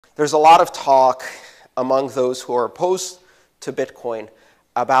there's a lot of talk among those who are opposed to Bitcoin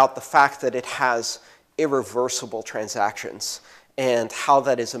about the fact that it has irreversible transactions and how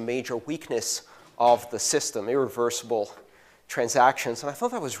that is a major weakness of the system, irreversible transactions. And I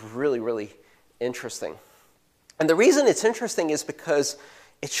thought that was really, really interesting. And the reason it's interesting is because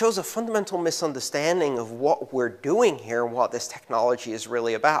it shows a fundamental misunderstanding of what we're doing here and what this technology is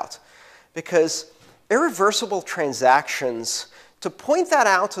really about. Because irreversible transactions, to point that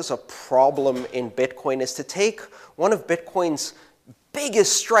out as a problem in Bitcoin is to take one of Bitcoin's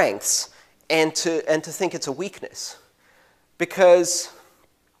biggest strengths and to think it's a weakness. Because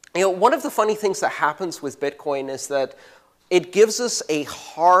one of the funny things that happens with Bitcoin is that it gives us a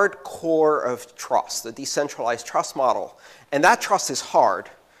hard core of trust, a decentralized trust model. And that trust is hard.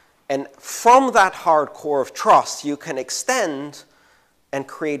 And from that hard core of trust, you can extend and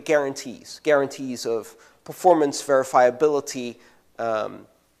create guarantees. Guarantees of performance, verifiability,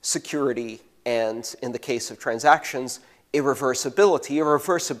 security, and in the case of transactions, irreversibility.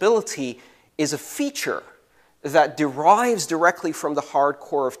 Irreversibility is a feature that derives directly from the hard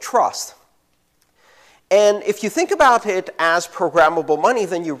core of trust. And if you think about it as programmable money,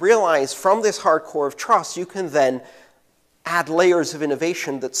 then you realize from this hard core of trust, you can then add layers of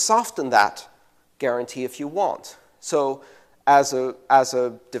innovation that soften that guarantee if you want. So as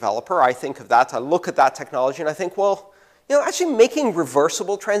a developer, I think of that. I look at that technology and I think, well, actually making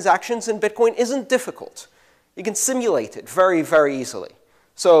reversible transactions in Bitcoin isn't difficult. You can simulate it very, very easily.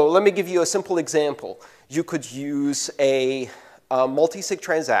 So let me give you a simple example. You could use a multi-sig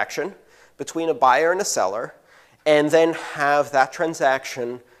transaction between a buyer and a seller, and then have that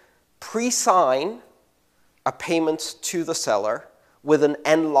transaction pre-sign a payment to the seller with an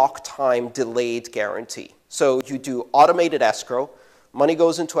end-lock time delayed guarantee. So you do automated escrow. Money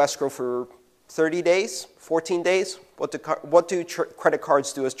goes into escrow for 30 days, 14 days. What do credit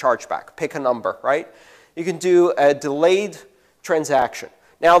cards do as chargeback? Pick a number, right? You can do a delayed transaction.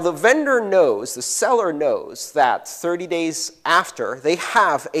 Now, the vendor knows, the seller knows that 30 days after, they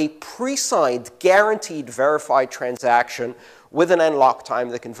have a pre-signed, guaranteed, verified transaction with an end-lock time.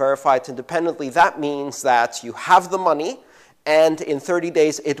 They can verify it independently. That means that you have the money, and in 30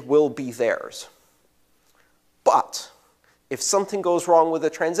 days, it will be theirs. But if something goes wrong with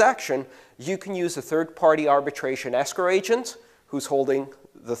the transaction, you can use a third-party arbitration escrow agent who's holding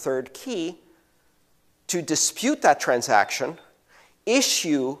the third key to dispute that transaction,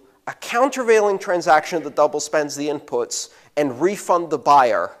 issue a countervailing transaction that double spends the inputs, and refund the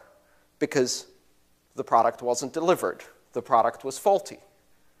buyer because the product wasn't delivered. The product was faulty.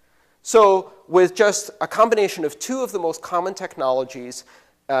 So with just a combination of two of the most common technologies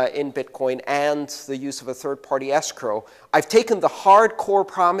in Bitcoin and the use of a third-party escrow, I've taken the hardcore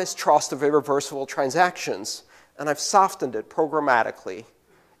promise trust of irreversible transactions, and I've softened it programmatically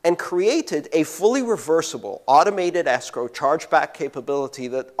and created a fully reversible automated escrow chargeback capability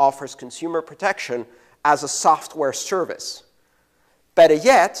that offers consumer protection as a software service. Better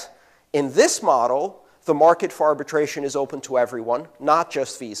yet, in this model, the market for arbitration is open to everyone, not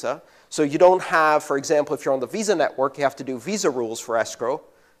just Visa. So you don't have, for example, if you're on the Visa network, you have to do Visa rules for escrow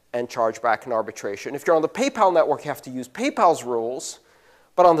and chargeback and arbitration. If you're on the PayPal network, you have to use PayPal's rules.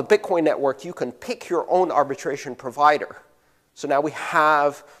 But on the Bitcoin network, you can pick your own arbitration provider. So now we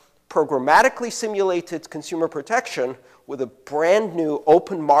have programmatically simulated consumer protection with a brand new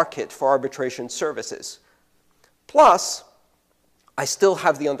open market for arbitration services. Plus, I still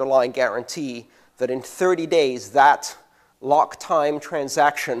have the underlying guarantee that in 30 days, that lock time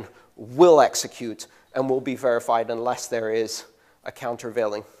transaction will execute and will be verified unless there is a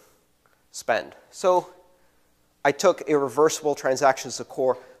countervailing spend. So I took irreversible transactions as a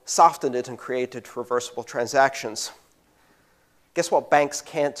core, softened it, and created reversible transactions. Guess what banks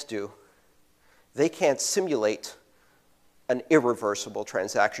can't do? They can't simulate an irreversible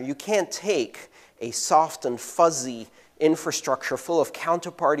transaction. You can't take a soft and fuzzy infrastructure full of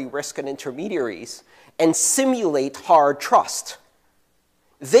counterparty risk and intermediaries and simulate hard trust.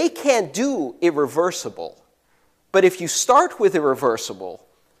 They can't do irreversible. But if you start with irreversible,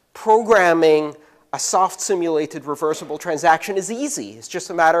 programming a soft simulated reversible transaction is easy. It's just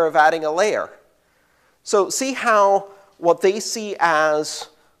a matter of adding a layer. So see how what they see as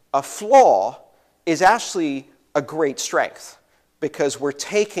a flaw is actually a great strength, because we're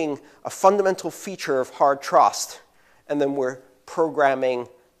taking a fundamental feature of hard trust and then we're programming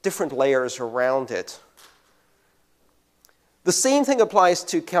different layers around it. The same thing applies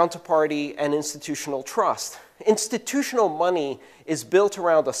to counterparty and institutional trust. Institutional money is built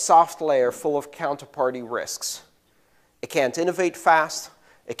around a soft layer full of counterparty risks. It can't innovate fast.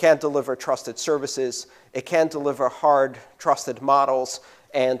 It can't deliver trusted services. It can't deliver hard, trusted models.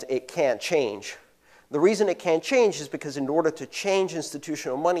 and it can't change. The reason it can't change is because in order to change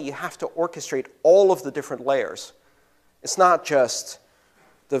institutional money, you have to orchestrate all of the different layers. It's not just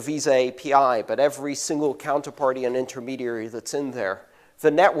the Visa API, but every single counterparty and intermediary that's in there.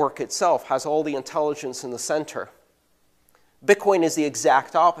 The network itself has all the intelligence in the center. Bitcoin is the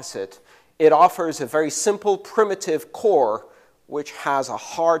exact opposite. It offers a very simple, primitive core which has a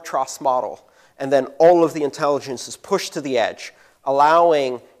hard trust model. And then all of the intelligence is pushed to the edge,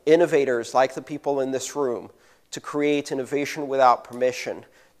 allowing innovators like the people in this room to create innovation without permission,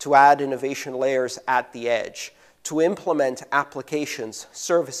 to add innovation layers at the edge, to implement applications,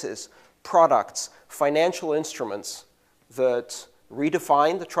 services, products, financial instruments that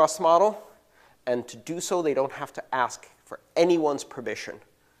redefine the trust model, and to do so, they don't have to ask for anyone's permission.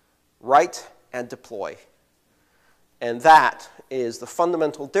 Write and deploy. And that is the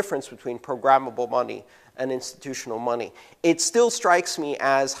fundamental difference between programmable money and institutional money. It still strikes me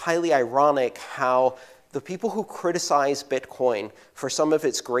as highly ironic how the people who criticize Bitcoin for some of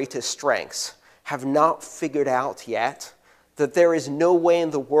its greatest strengths have not figured out yet that there is no way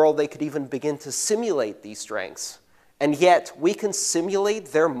in the world they could even begin to simulate these strengths. And yet, we can simulate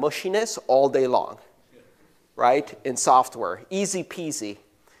their mushiness all day long, right, in software. Easy peasy.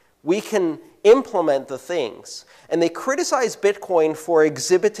 We can implement the things. And they criticize Bitcoin for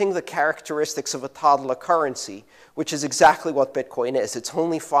exhibiting the characteristics of a toddler currency, which is exactly what Bitcoin is. It's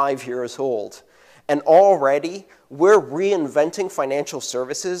only 5 years old. And already, we're reinventing financial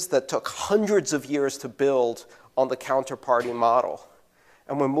services that took hundreds of years to build on the counterparty model.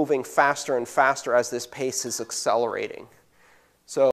 And we're moving faster and faster as this pace is accelerating.